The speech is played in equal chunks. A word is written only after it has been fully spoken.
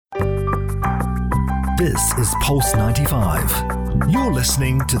This is Pulse 95. You're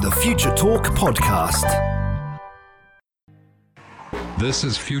listening to the Future Talk podcast. This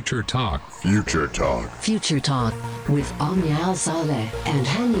is Future Talk. Future Talk. Future Talk with Omnia Al-Saleh and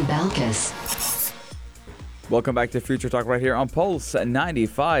Hani Balkis. Welcome back to Future Talk right here on Pulse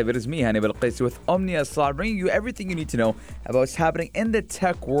 95. It is me, Hani Balkis, with Omnia Al-Saleh, bringing you everything you need to know about what's happening in the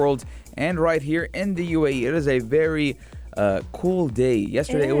tech world and right here in the UAE. It is a very cool day.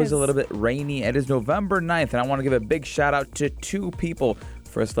 Yesterday it was a little bit rainy. It is November 9th, and I want to give a big shout out to two people.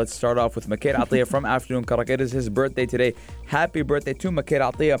 First, let's start off with Maked Atiyah from Afternoon Karak. It is his birthday today. Happy birthday to Maked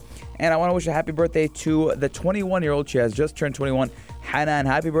Atiyah. And I want to wish a happy birthday to the 21-year-old. She has just turned 21. Hanan.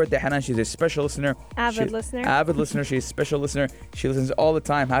 Happy birthday, Hanan. She's a special listener. Avid listener. Avid listener. She's a special listener. She listens all the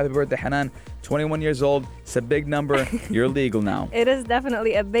time. Happy birthday, Hanan. 21 years old. It's a big number. You're legal now. It is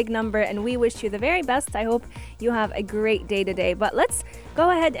definitely a big number, and we wish you the very best. I hope you have a great day today. But let's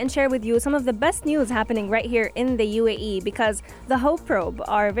go ahead and share with you some of the best news happening right here in the UAE, because the Hope Probe,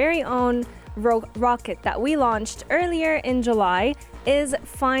 our very own rocket that we launched earlier in July, is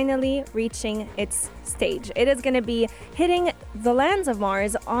finally reaching its stage. It is going to be hitting the lands of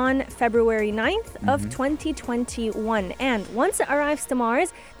Mars on February 9th of 2021. And once it arrives to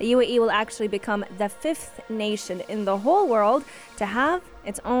Mars, the UAE will actually become the fifth nation in the whole world to have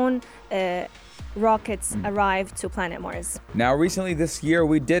its own rockets arrive to planet Mars. Now, recently this year,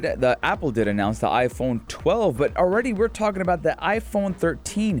 Apple did announce the iPhone 12, but already we're talking about the iPhone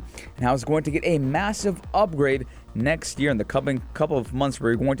 13 and how it's going to get a massive upgrade next year. In the coming couple of months,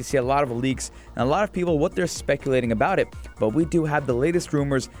 we're going to see a lot of leaks and a lot of people what they're speculating about it. But we do have the latest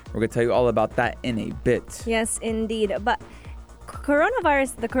rumors. We're going to tell you all about that in a bit. Yes, indeed. But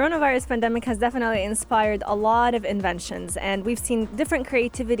the coronavirus pandemic has definitely inspired a lot of inventions, and we've seen different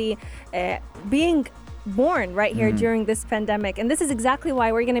creativity being born right here during this pandemic. And this is exactly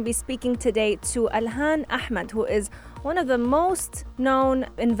why we're going to be speaking today to Alhaan Ahmed, who is one of the most known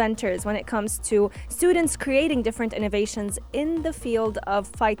inventors when it comes to students creating different innovations in the field of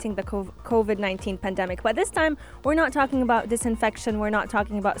fighting the COVID-19 pandemic. But this time, we're not talking about disinfection, we're not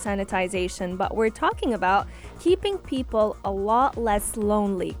talking about sanitization, but we're talking about keeping people a lot less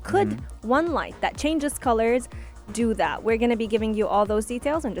lonely. Could one light that changes colors do that? We're going to be giving you all those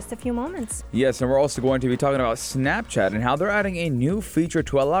details in just a few moments. Yes, and we're also going to be talking about Snapchat and how they're adding a new feature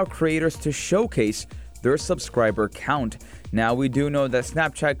to allow creators to showcase their subscriber count. Now, we do know that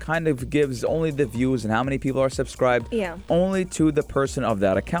Snapchat kind of gives only the views and how many people are subscribed only to the person of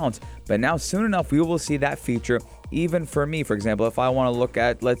that account. But now, soon enough, we will see that feature even for me. For example, if I want to look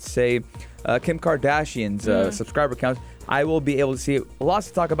at, let's say, Kim Kardashian's subscriber count, I will be able to see it. Lots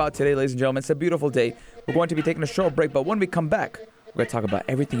to talk about today, ladies and gentlemen. It's a beautiful day. We're going to be taking a short break, but when we come back, we're going to talk about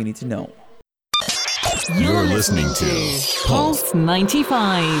everything you need to know. You're listening to Pulse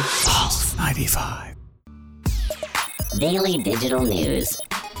 95. Pulse 95. Daily digital news.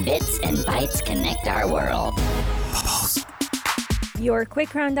 Bits and bytes connect our world. Your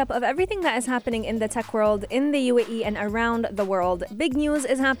quick roundup of everything that is happening in the tech world in the UAE and around the world. Big news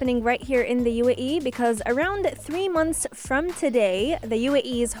is happening right here in the UAE because around 3 months from today, the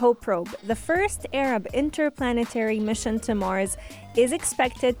UAE's Hope Probe, the first Arab interplanetary mission to Mars, is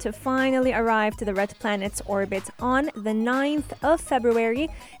expected to finally arrive to the red planet's orbit on the 9th of February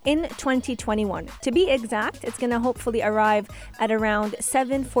in 2021. To be exact, it's going to hopefully arrive at around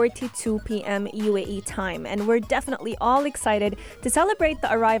 7:42 p.m. UAE time. And we're definitely all excited to celebrate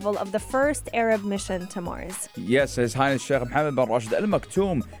the arrival of the first Arab mission to Mars. Yes, His Highness Sheikh Mohammed bin Rashid Al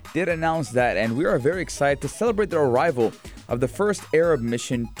Maktoum did announce that, and we are very excited to celebrate the arrival of the first Arab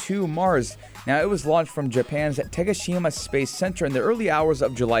mission to Mars. Now, it was launched from Japan's Tegashima Space Center in the early hours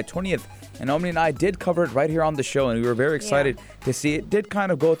of July 20th. And Omni and I did cover it right here on the show, and we were very excited to see it. Did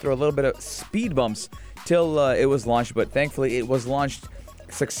kind of go through a little bit of speed bumps till it was launched, but thankfully it was launched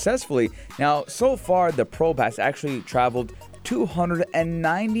successfully. Now, so far, the probe has actually traveled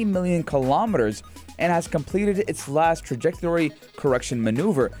 290 million kilometers and has completed its last trajectory correction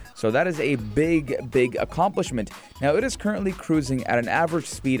maneuver. So that is a big accomplishment. Now, it is currently cruising at an average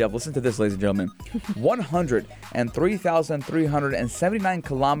speed of, listen to this, ladies and gentlemen, 103,379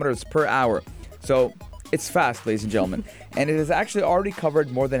 kilometers per hour. So it's fast, ladies and gentlemen. And it has actually already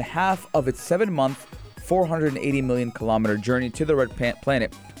covered more than half of its 7-month, 480 million kilometer journey to the red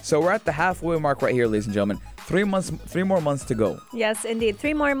planet. So we're at the halfway mark right here, ladies and gentlemen. Three more months to go. Yes, indeed.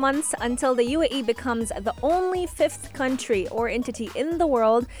 3 more months until the UAE becomes the only fifth country or entity in the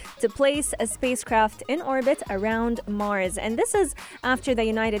world to place a spacecraft in orbit around Mars. And this is after the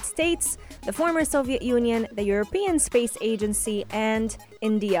United States, the former Soviet Union, the European Space Agency, and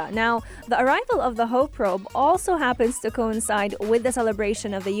India. Now, the arrival of the Hope probe also happens to coincide with the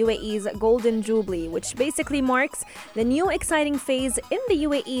celebration of the UAE's Golden Jubilee, which basically marks the new exciting phase in the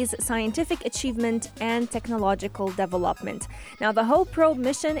UAE's scientific achievement and technological development. Now, the Hope probe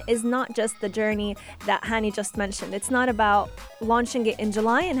mission is not just the journey that Hani just mentioned. It's not about launching it in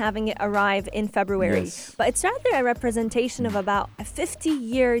July and having it arrive in February, Yes. but it's rather a representation of about a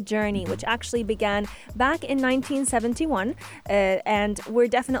 50-year journey, which actually began back in 1971, and we're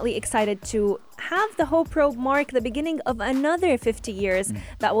definitely excited to have the Hope probe mark the beginning of another 50 years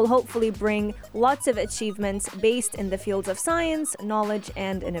that will hopefully bring lots of achievements based in the fields of science, knowledge,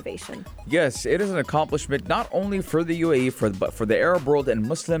 and innovation. Yes, it is an accomplishment not only for the UAE, but for the Arab world and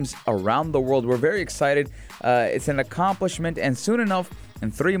Muslims around the world. We're very excited. It's an accomplishment, and soon enough, in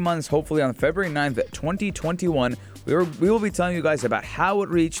 3 months, hopefully on February 9th, 2021, we will be telling you guys about how it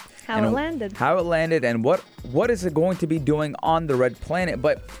reached, How it landed, and what is it going to be doing on the red planet.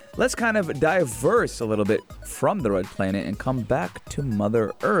 But let's kind of diverse a little bit from the red planet and come back to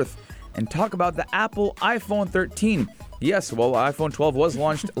Mother Earth and talk about the Apple iPhone 13. Yes, well, iPhone 12 was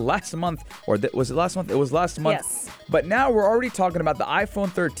launched last month, or was it last month? It was last month. Yes. But now we're already talking about the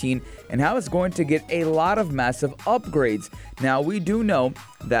iPhone 13 and how it's going to get a lot of massive upgrades. Now, we do know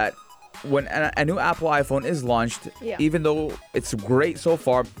that when a new Apple iPhone is launched, even though it's great so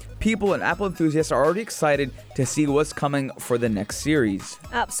far, people and Apple enthusiasts are already excited to see what's coming for the next series.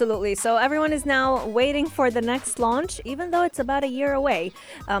 Absolutely. So everyone is now waiting for the next launch, even though it's about a year away,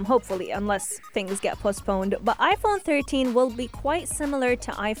 hopefully, unless things get postponed. But iPhone 13 will be quite similar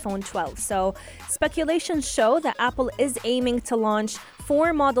to iPhone 12. So speculations show that Apple is aiming to launch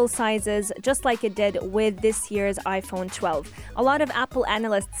 4 model sizes, just like it did with this year's iPhone 12. A lot of Apple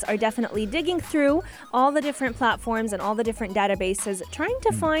analysts are definitely digging through all the different platforms and all the different databases, trying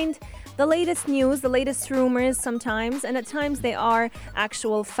to find the latest news, the latest rumors sometimes, and at times they are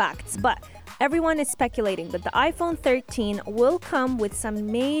actual facts. But everyone is speculating that the iPhone 13 will come with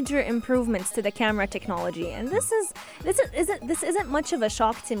some major improvements to the camera technology. And this isn't much of a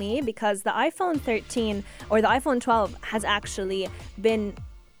shock to me, because the iPhone 13 or the iPhone 12 has actually been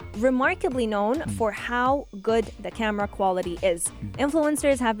remarkably known for how good the camera quality is.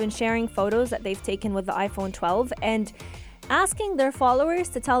 Influencers have been sharing photos that they've taken with the iPhone 12 and asking their followers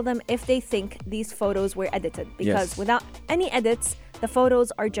to tell them if they think these photos were edited, because without any edits, the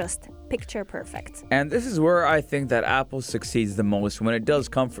photos are just picture perfect. And this is where I think that Apple succeeds the most when it does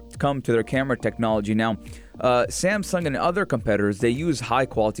come to their camera technology. Now, Samsung and other competitors, they use high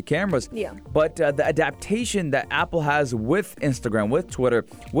quality cameras. Yeah. But the adaptation that Apple has with Instagram, with Twitter,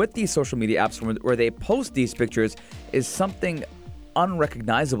 with these social media apps where they post these pictures is something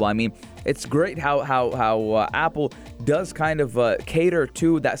unrecognizable. I mean, it's great how Apple does kind of cater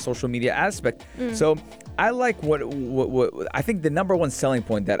to that social media aspect. So I like what I think the number one selling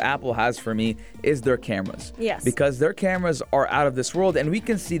point that Apple has for me is their cameras. Yes. Because their cameras are out of this world, and we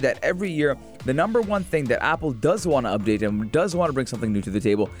can see that every year the number one thing that Apple does want to update and does want to bring something new to the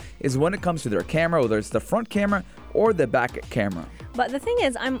table is when it comes to their camera, whether it's the front camera or the back camera. But the thing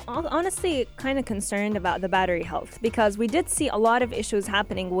is, I'm honestly kind of concerned about the battery health, because we did see a lot of issues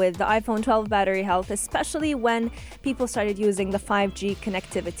happening with the iPhone 12 battery health, especially when people started using the 5G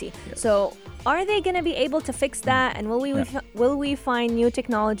connectivity. Yes. So are they going to be able to fix that? And will we find new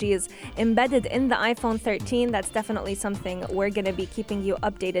technologies embedded in the iPhone 13? That's definitely something we're going to be keeping you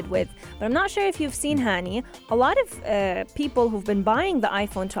updated with. But I'm not sure if you've seen, Hani, a lot of people who've been buying the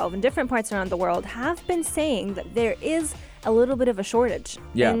iPhone 12 in different parts around the world have been saying that there is a little bit of a shortage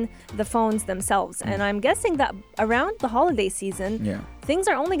in the phones themselves. And I'm guessing that around the holiday season, things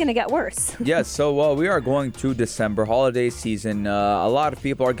are only going to get worse. Yes, so we are going to December, holiday season. A lot of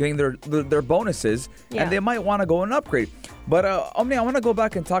people are getting their bonuses, and they might want to go and upgrade. But Omni, I want to go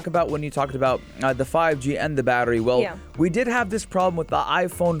back and talk about when you talked about the 5G and the battery. Well, we did have this problem with the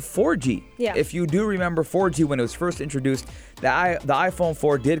iPhone 4G. If you do remember 4G when it was first introduced, the iPhone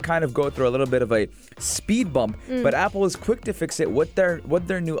 4 did kind of go through a little bit of a speed bump, but Apple is quick to fix it with their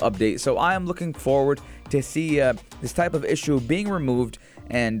new update. So I am looking forward to see this type of issue being removed,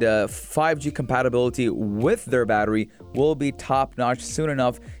 and 5G compatibility with their battery will be top-notch soon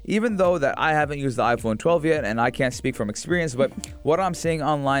enough. Even though that I haven't used the iPhone 12 yet, and I can't speak from experience, experience, but what I'm seeing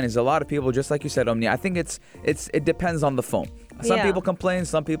online is a lot of people, just like you said, Omni, I think it depends on the phone. Some people complain,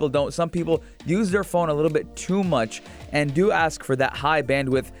 some people don't. Some people use their phone a little bit too much and do ask for that high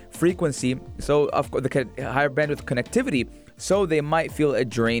bandwidth frequency. So, of course, the higher bandwidth connectivity, so they might feel a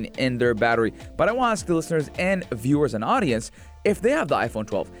drain in their battery. But I want to ask the listeners and viewers and audience if they have the iPhone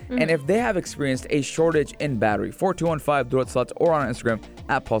 12 and if they have experienced a shortage in battery. 4215 do it slots or on Instagram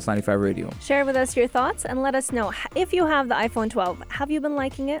at Pulse95 Radio. Share with us your thoughts and let us know if you have the iPhone 12. Have you been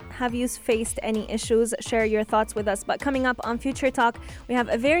liking it? Have you faced any issues? Share your thoughts with us. But coming up on Future Talk, we have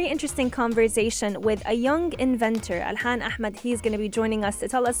a very interesting conversation with a young inventor, Alhaan Ahmed. He's going to be joining us to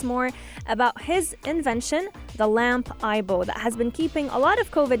tell us more about his invention, the lamp AIBO, that has been keeping a lot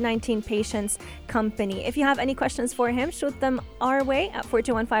of COVID-19 patients company. If you have any questions for him, shoot them our way at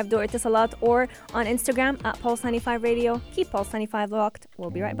 4215 Door Etisalat or on Instagram at Pulse95 Radio. Keep Pulse95 locked.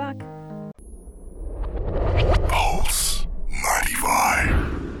 We'll be right back. Pulse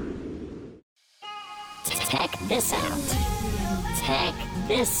 95. Check this out. Check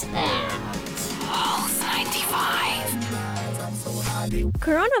this out. Pulse 95.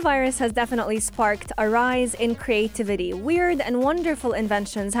 Coronavirus has definitely sparked a rise in creativity. Weird and wonderful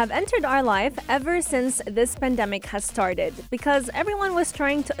inventions have entered our life ever since this pandemic has started, because everyone was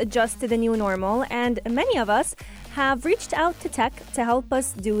trying to adjust to the new normal, and many of us have reached out to tech to help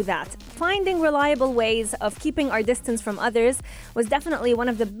us do that. Finding reliable ways of keeping our distance from others was definitely one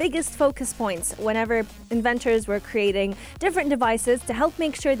of the biggest focus points whenever inventors were creating different devices to help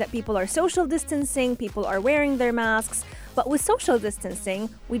make sure that people are social distancing, people are wearing their masks. But with social distancing,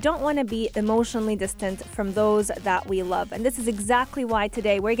 we don't want to be emotionally distant from those that we love. And this is exactly why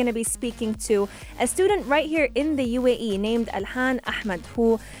today we're going to be speaking to a student right here in the UAE named Alhaan Ahmed,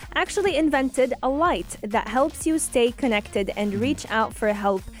 who actually invented a light that helps you stay connected and reach out for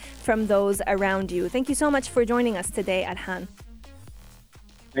help from those around you. Thank you so much for joining us today, Alhaan.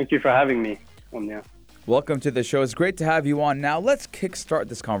 Thank you for having me. Yeah. Welcome to the show. It's great to have you on. Now, let's kickstart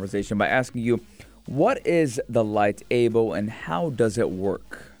this conversation by asking you, what is the light AIBO and how does it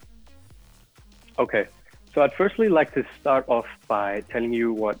work? Okay, so I'd firstly like to start off by telling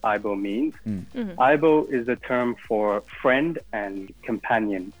you what AIBO means. AIBO is the term for friend and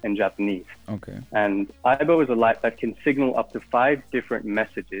companion in Japanese. Okay. And AIBO is a light that can signal up to 5 different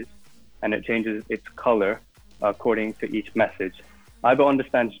messages, and it changes its color according to each message. AIBO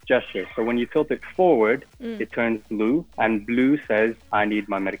understands gesture, so when you tilt it forward, it turns blue, and blue says, I need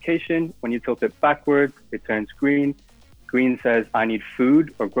my medication. When you tilt it backwards, it turns green. Green says, I need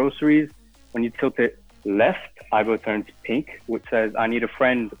food or groceries. When you tilt it left, AIBO turns pink, which says, I need a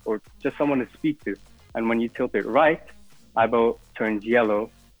friend or just someone to speak to. And when you tilt it right, AIBO turns yellow,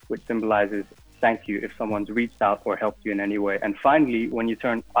 which symbolizes thank you if someone's reached out or helped you in any way. And finally, when you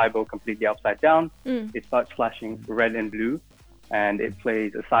turn AIBO completely upside down, it starts flashing red and blue, and it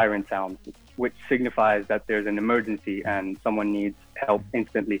plays a siren sound, which signifies that there's an emergency and someone needs help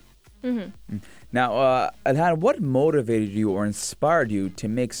instantly. Now, Alhaan, what motivated you or inspired you to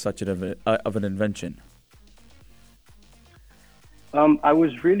make such of an invention? I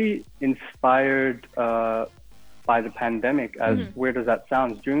was really inspired by the pandemic, as weird as that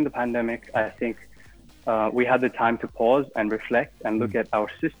sounds. During the pandemic, I think we had the time to pause and reflect and look at our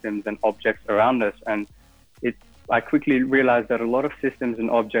systems and objects around us. And I quickly realized that a lot of systems and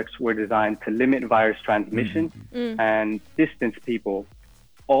objects were designed to limit virus transmission and distance people,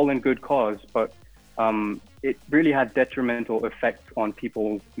 all in good cause. But it really had detrimental effects on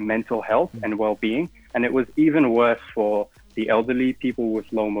people's mental health and well-being. And it was even worse for the elderly, people with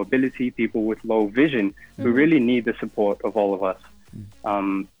low mobility, people with low vision, who really need the support of all of us.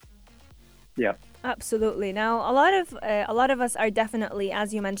 Yeah. Absolutely. Now, a lot of us are definitely,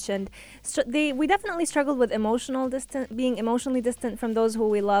 as you mentioned, we definitely struggled with being emotionally distant from those who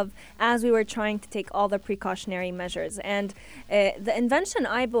we love as we were trying to take all the precautionary measures. And the invention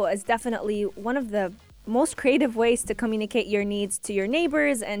AIBO is definitely one of the most creative ways to communicate your needs to your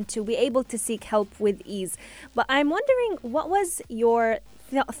neighbors and to be able to seek help with ease. But I'm wondering, what was your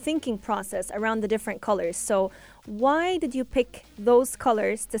thinking process around the different colors? So why did you pick those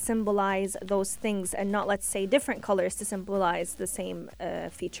colors to symbolize those things and not, let's say, different colors to symbolize the same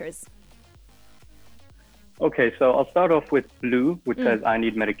features? Okay, so I'll start off with blue, which says I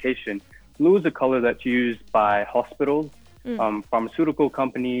need medication. Blue is a color that's used by hospitals, pharmaceutical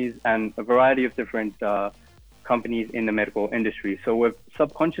companies, and a variety of different companies in the medical industry. So we're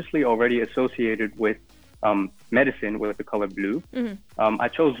subconsciously already associated with medicine with the color blue. I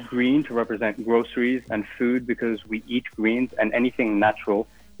chose green to represent groceries and food because we eat greens, and anything natural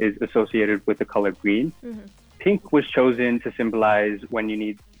is associated with the color green. Pink was chosen to symbolize when you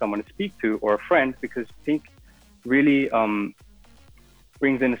need someone to speak to or a friend, because pink really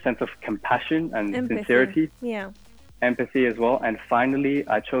brings in a sense of compassion and sincerity. Yeah. Empathy as well. And finally,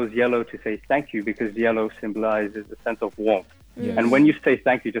 I chose yellow to say thank you because yellow symbolizes a sense of warmth. Yes. And when you say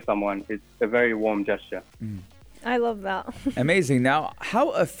thank you to someone, it's a very warm gesture. I love that. Amazing. Now,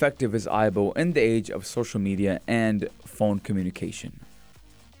 how effective is AIBO in the age of social media and phone communication?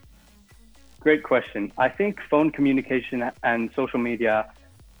 Great question. I think phone communication and social media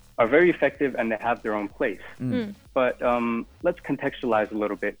are very effective and they have their own place. But let's contextualize a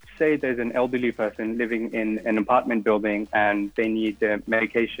little bit. Say there's an elderly person living in an apartment building and they need their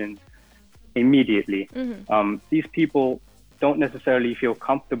medication immediately. These people don't necessarily feel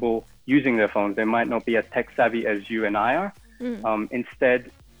comfortable using their phones. They might not be as tech savvy as you and I are.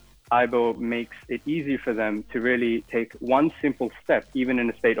 Instead, AIBO makes it easy for them to really take one simple step, even in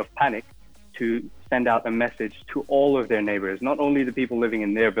a state of panic, to send out a message to all of their neighbors, not only the people living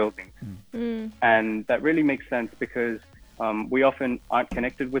in their buildings. And that really makes sense because we often aren't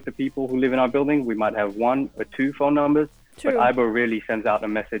connected with the people who live in our building. We might have 1 or 2 phone numbers, True. but AIBO really sends out a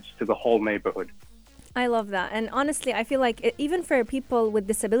message to the whole neighborhood. I love that. And honestly, I feel like even for people with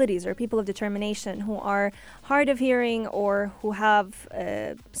disabilities or people of determination who are hard of hearing or who have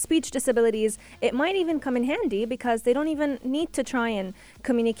speech disabilities, it might even come in handy because they don't even need to try and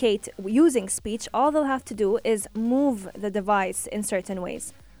communicate using speech. All they'll have to do is move the device in certain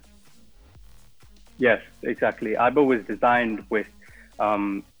ways. Yes, exactly. AIBO was designed with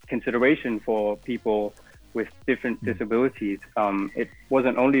consideration for people with different disabilities. It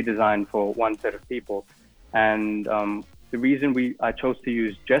wasn't only designed for one set of people. And the reason I chose to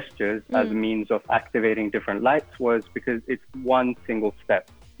use gestures as a means of activating different lights was because it's one single step.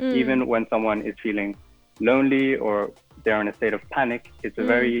 Even when someone is feeling lonely or they're in a state of panic, it's a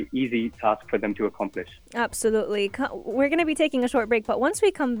very easy task for them to accomplish. Absolutely. We're going to be taking a short break, but once we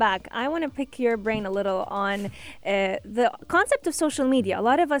come back, I want to pick your brain a little on the concept of social media. A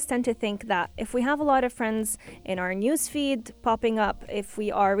lot of us tend to think that if we have a lot of friends in our newsfeed popping up, if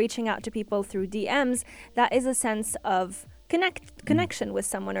we are reaching out to people through DMs, that is a sense of connection with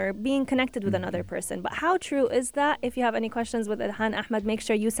someone or being connected with another person. But how true is that? If you have any questions with Alhaan Ahmed, make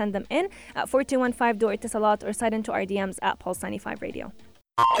sure you send them in at 4215 Door Itisalat or slide into our DMs at Pulse 95 Radio.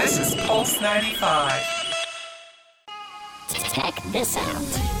 This is Pulse 95. Check this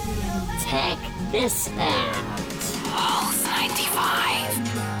out. Check this out. Pulse 95.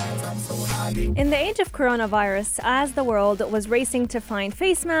 In the age of coronavirus, as the world was racing to find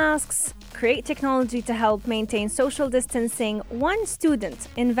face masks, create technology to help maintain social distancing, one student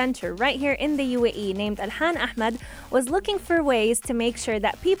inventor right here in the UAE named Alhaan Ahmed was looking for ways to make sure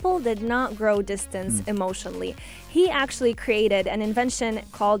that people did not grow distance emotionally. He actually created an invention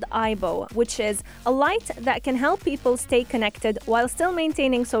called AIBO, which is a light that can help people stay connected while still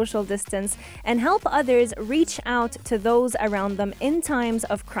maintaining social distance and help others reach out to those around them in times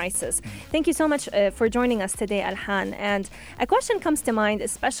of crisis. Thank you so much for joining us today, Alhaan. And a question comes to mind,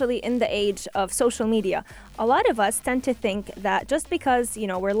 especially in the age of social media. A lot of us tend to think that just because,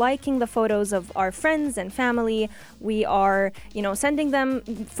 we're liking the photos of our friends and family, we are, sending them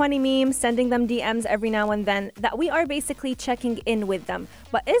funny memes, sending them DMs every now and then, that we are basically checking in with them.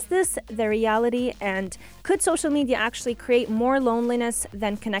 But is this the reality? And could social media actually create more loneliness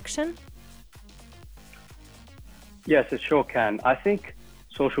than connection? Yes, it sure can. I think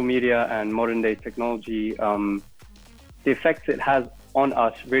social media and modern day technology, the effects it has on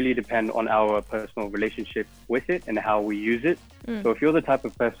us really depend on our personal relationship with it and how we use it. So if you're the type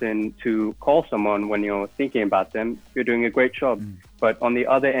of person to call someone when you're thinking about them, you're doing a great job. But on the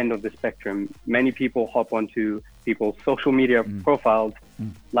other end of the spectrum, many people hop onto people's social media profiles,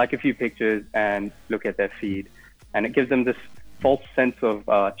 like a few pictures and look at their feed. And it gives them this false sense of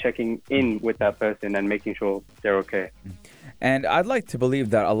checking in with that person and making sure they're okay. And I'd like to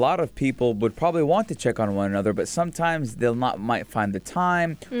believe that a lot of people would probably want to check on one another, but sometimes they'll might find the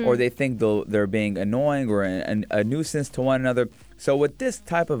time, or they think they're being annoying or a nuisance to one another. So with this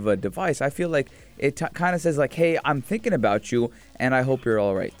type of a device, I feel like it kind of says like, hey, I'm thinking about you and I hope you're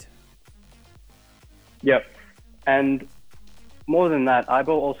all right. Yep. And more than that, AIBO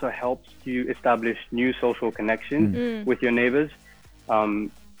also helps you establish new social connections with your neighbors.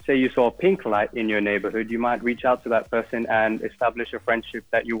 Say you saw a pink light in your neighborhood, you might reach out to that person and establish a friendship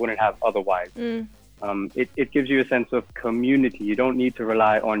that you wouldn't have otherwise. It gives you a sense of community. You don't need to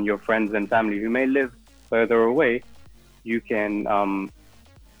rely on your friends and family who may live further away. You can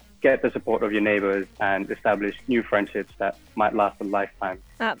get the support of your neighbors and establish new friendships that might last a lifetime.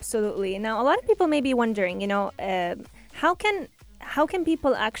 Absolutely. Now, a lot of people may be wondering, how can how can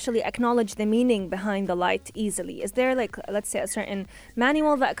people actually acknowledge the meaning behind the light easily? Is there like, let's say, a certain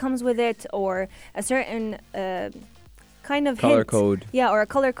manual that comes with it, or a certain kind of Color hint, code. or a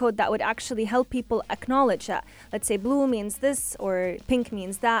color code that would actually help people acknowledge that? Let's say blue means this or pink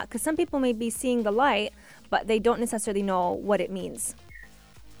means that, because some people may be seeing the light, but they don't necessarily know what it means.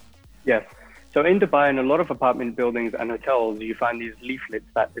 Yes. So in Dubai, in a lot of apartment buildings and hotels, you find these leaflets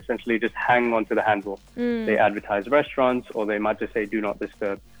that essentially just hang onto the handle. They advertise restaurants, or they might just say, do not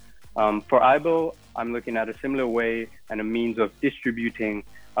disturb. For AIBO, I'm looking at a similar way and a means of distributing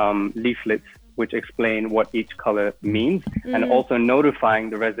leaflets which explain what each color means, and also notifying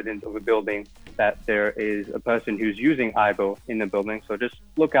the residents of a building that there is a person who's using AIBO in the building. So just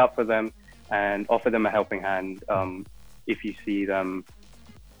look out for them and offer them a helping hand if you see them.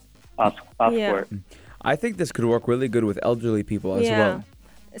 Ask for it. I think this could work really good with elderly people as well.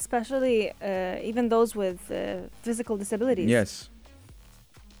 Especially even those with physical disabilities. Yes.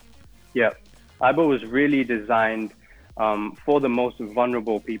 Yeah. AIBO was really designed for the most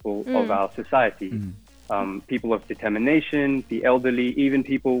vulnerable people of our society. People of determination, the elderly, even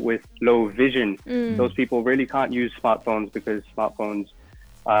people with low vision. Those people really can't use smartphones because smartphones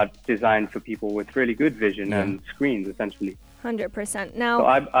are designed for people with really good vision and screens, essentially. 100%. Now, so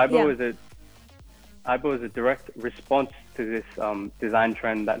AIBO is a direct response to this design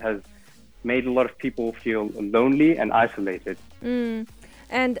trend that has made a lot of people feel lonely and isolated.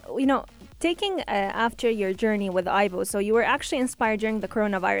 And, you know, taking after your journey with AIBO, so you were actually inspired during the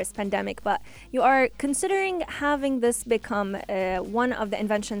coronavirus pandemic, but you are considering having this become one of the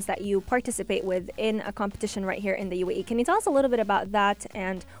inventions that you participate with in a competition right here in the UAE. Can you tell us a little bit about that,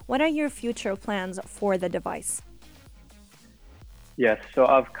 and what are your future plans for the device? Yes, so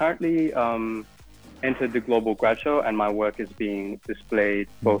I've currently entered the Global Grad Show, and my work is being displayed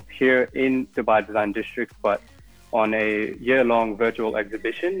both here in Dubai Design District, but on a year-long virtual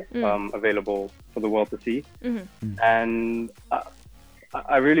exhibition available for the world to see. And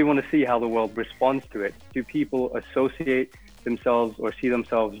I really want to see how the world responds to it. Do people associate themselves or see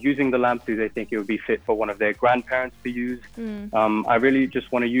themselves using the lamp? Do they think it would be fit for one of their grandparents to use? I really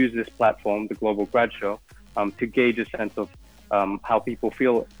just want to use this platform, the Global Grad Show, to gauge a sense of how people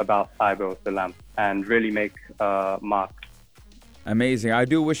feel about AIBO, the lamp, and really make a mark. Amazing. I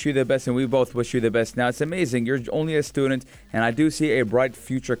do wish you the best, and we both wish you the best. Now, it's amazing. You're only a student, and I do see a bright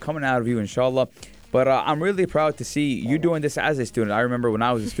future coming out of you, inshallah. But I'm really proud to see you doing this as a student. I remember when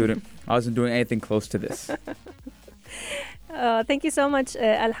I was a student, I wasn't doing anything close to this. Thank you so much,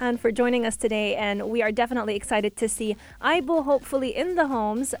 Alhaan, for joining us today. And we are definitely excited to see AIBO hopefully in the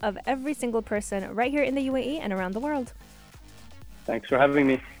homes of every single person right here in the UAE and around the world. Thanks for having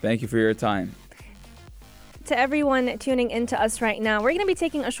me. Thank you for your time. To everyone tuning in to us right now, we're going to be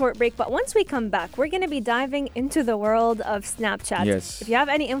taking a short break, but once we come back, we're going to be diving into the world of Snapchat. Yes. If you have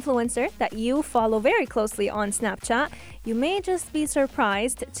any influencer that you follow very closely on Snapchat, you may just be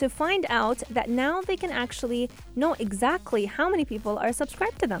surprised to find out that now they can actually know exactly how many people are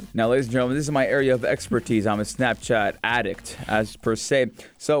subscribed to them. Now, ladies and gentlemen, this is my area of expertise. I'm a Snapchat addict, as per se.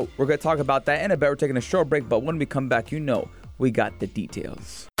 So we're going to talk about that in a bit. We're taking a short break, but when we come back, you know we got the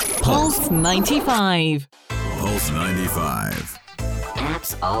details. Pulse 95. Pulse 95.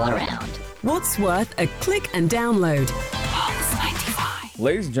 Apps all around. What's worth a click and download? Pulse 95.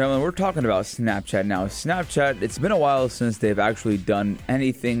 Ladies and gentlemen, we're talking about Snapchat now. Snapchat, it's been a while since they've actually done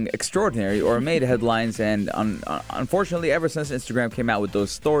anything extraordinary or made headlines, and unfortunately, ever since Instagram came out with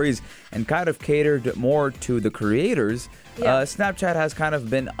those stories and kind of catered more to the creators, Snapchat has kind of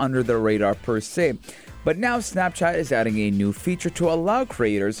been under the radar per se. But now Snapchat is adding a new feature to allow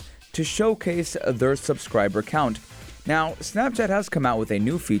creators to showcase their subscriber count. Now, Snapchat has come out with a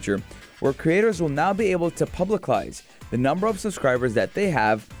new feature where creators will now be able to publicize the number of subscribers that they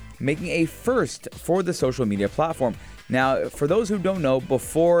have, making a first for the social media platform. Now, for those who don't know,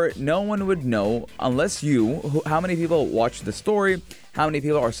 before, no one would know unless how many people watch the story, how many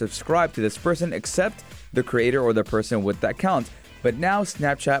people are subscribed to this person, except the creator or the person with that count. But now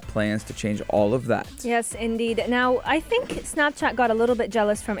Snapchat plans to change all of that. Yes, indeed. Now, I think Snapchat got a little bit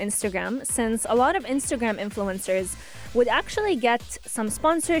jealous from Instagram, since a lot of Instagram influencers would actually get some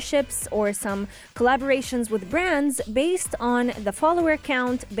sponsorships or some collaborations with brands based on the follower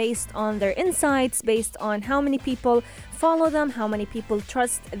count, based on their insights, based on how many people follow them, how many people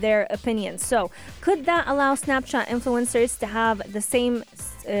trust their opinions. So could that allow Snapchat influencers to have the same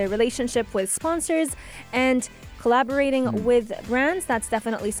relationship with sponsors and collaborating with brands? That's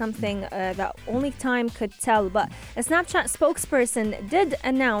definitely something that only time could tell. But a Snapchat spokesperson did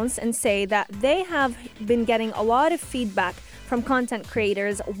announce and say that they have been getting a lot of feedback from content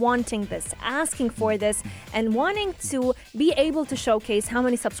creators wanting this, asking for this, and wanting to be able to showcase how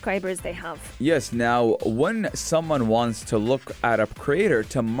many subscribers they have. Yes, now when someone wants to look at a creator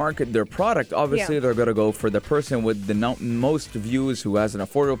to market their product, obviously they're going to go for the person with the most views, who has an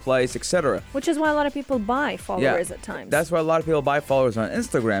affordable price, etc. Which is why a lot of people buy followers at times. That's why a lot of people buy followers on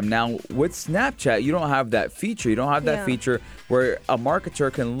Instagram. Now, with Snapchat, you don't have that feature. You don't have that feature where a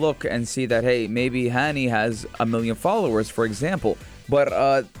marketer can look and see that, hey, maybe Hani has 1 million followers, for example.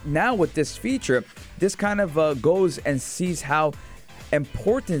 But now with this feature, this kind of goes and sees how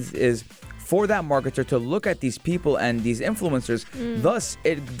important it is for that marketer to look at these people and these influencers. Thus,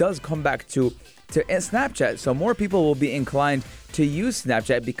 it does come back to Snapchat. So more people will be inclined to use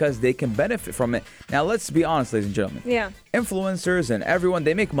Snapchat because they can benefit from it. Now, let's be honest, ladies and gentlemen. Yeah. Influencers and everyone,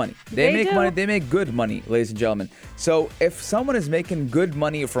 they make money. They make money. They make good money, ladies and gentlemen. So if someone is making good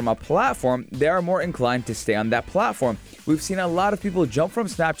money from a platform, they are more inclined to stay on that platform. We've seen a lot of people jump from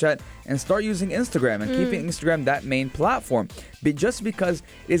Snapchat and start using Instagram and keeping Instagram that main platform. But just because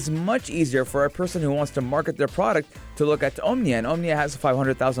it's much easier for a person who wants to market their product to look at Omnia, and Omnia has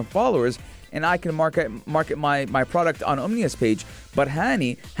 500,000 followers, and I can market my product on Omnia's page. But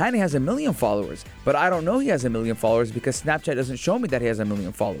Hani has 1 million followers, but I don't know he has 1 million followers because Snapchat doesn't show me that he has 1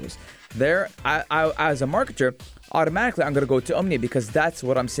 million followers. There, I as a marketer, automatically I'm going to go to Omnia because that's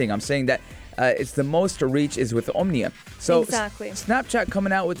what I'm seeing. I'm saying that it's the most reach is with Omnia. So exactly. Snapchat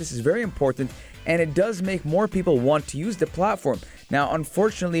coming out with this is very important, and it does make more people want to use the platform. Now,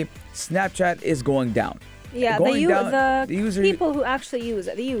 unfortunately, Snapchat is going down. Yeah, the users, people who actually use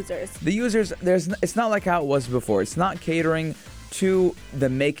it, the users. It's not like how it was before. It's not catering to the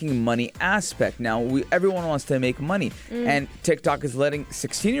making money aspect. Now, everyone wants to make money, and TikTok is letting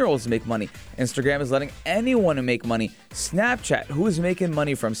 16-year-olds make money. Instagram is letting anyone make money. Snapchat, who's making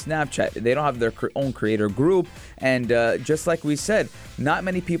money from Snapchat? They don't have their own creator group, and just like we said, not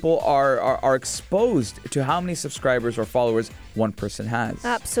many people are exposed to how many subscribers or followers one person has.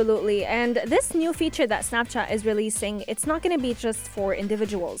 Absolutely. And this new feature that Snapchat is releasing, it's not going to be just for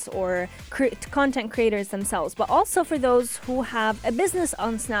individuals or content creators themselves, but also for those who have a business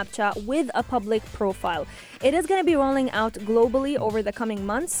on Snapchat with a public profile. It is going to be rolling out globally over the coming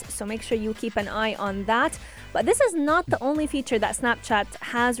months, so make sure you keep an eye on that. But this is not the only feature that Snapchat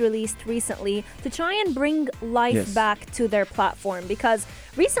has released recently to try and bring life back to their platform, because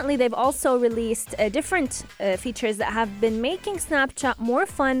recently they've also released different features that have been making Snapchat more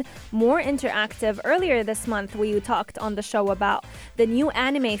fun, more interactive. Earlier this month, we talked on the show about the new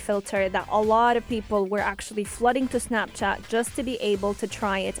anime filter that a lot of people were actually flooding to Snapchat just to be able to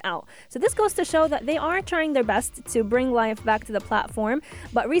try it out. So this goes to show that they are trying their best to bring life back to the platform.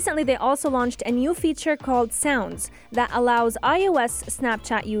 But recently, they also launched a new feature called Sounds that allows iOS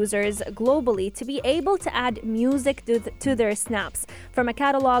Snapchat users globally to be able to add music to their snaps from a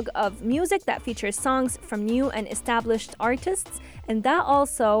catalog of music that features songs from new and established artists. And that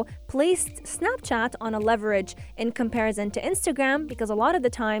also placed Snapchat on a leverage in comparison to Instagram, because a lot of the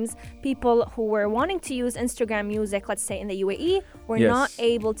times people who were wanting to use Instagram music, let's say in the UAE, were not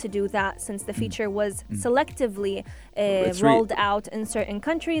able to do that since the feature was selectively rolled out in certain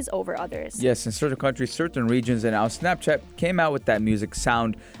countries over others. Yes, in certain countries, certain regions, and now Snapchat came out with that music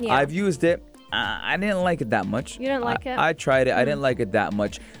sound. Yeah. I've used it. I didn't like it that much. You didn't like it? I tried it. I didn't like it that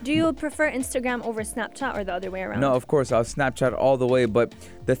much. Do you prefer Instagram over Snapchat or the other way around? No, of course, I'll Snapchat all the way. But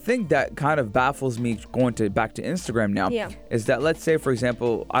the thing that kind of baffles me going back to Instagram now is that, let's say, for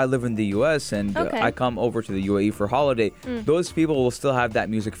example, I live in the U.S. and I come over to the UAE for holiday. Those people will still have that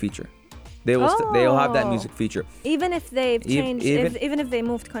music feature. They will they'll have that music feature. Even if they've changed, even if they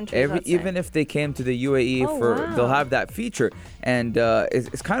moved countries, even if they came to the UAE they'll have that feature. And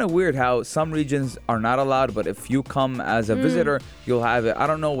it's kind of weird how some regions are not allowed, but if you come as a visitor, you'll have it. I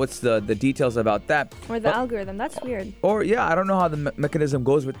don't know what's the details about that. Or the algorithm. That's weird. Or, I don't know how the mechanism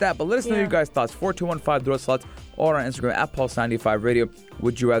goes with that. But let us know your guys' thoughts. 4215 slots or on Instagram at Pulse95 Radio.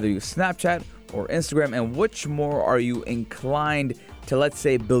 Would you rather use Snapchat or Instagram? And which more are you inclined to, let's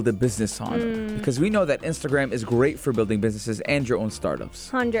say, build a business on? Because we know that Instagram is great for building businesses and your own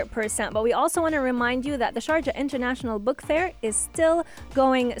startups. 100%. But we also want to remind you that the Sharjah International Book Fair is still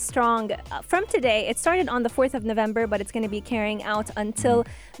going strong. From today, it started on the 4th of November, but it's going to be carrying out until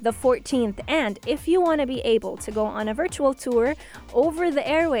the 14th. And if you want to be able to go on a virtual tour over the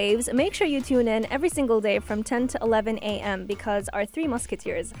airwaves, make sure you tune in every single day from 10 to 11 a.m. because our three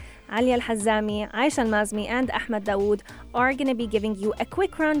musketeers, Ali Al-Hazami, Aisha Al-Mazmi, and Ahmed Dawood, are going to be giving you a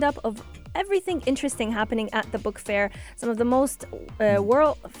quick roundup of everything interesting happening at the book fair. Some of the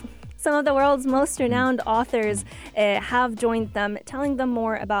world's most renowned authors have joined them, telling them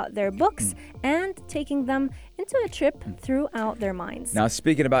more about their books and taking them into a trip throughout their minds. Now,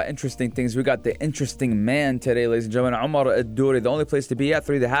 speaking about interesting things, we got the interesting man today, ladies and gentlemen, Omar Ad-Douri, the only place to be at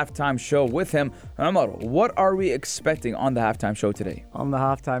 3, the halftime show with him. Omar, what are we expecting on the halftime show today? On the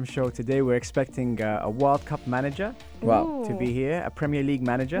halftime show today, we're expecting a World Cup manager to be here, a Premier League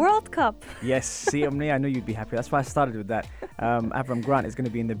manager. World Cup. Yes, see, I know you'd be happy. That's why I started with that. Avram Grant is going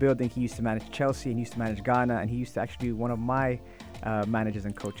to be in the building. He used to manage Chelsea and he used to manage Ghana, and he used to actually be one of my managers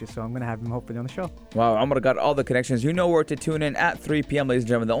and coaches. So I'm going to have him hopefully on the show. Wow, Omar got all the connections. You know where to tune in at 3 p.m., ladies and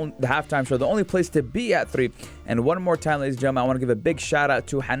gentlemen. The halftime show, the only place to be at 3. And one more time, ladies and gentlemen, I want to give a big shout out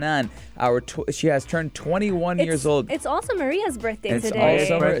to Hanan. She has turned 21 years old. It's also Maria's birthday it's today.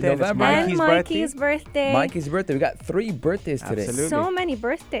 Also November. And Mikey's birthday. Mikey's birthday. We got 3 birthdays today. Absolutely. So many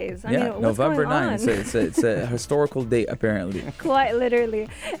birthdays. I mean, November what's 9. going on? It's a historical date, apparently. Quite literally.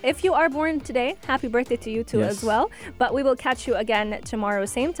 If you are born today, happy birthday to you too as well. But we will catch you again tomorrow,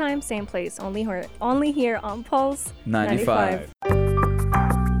 same time, same place, only here on Pulse 95.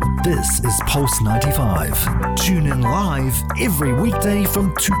 This is Pulse 95. Tune in live every weekday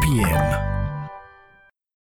from 2 p.m.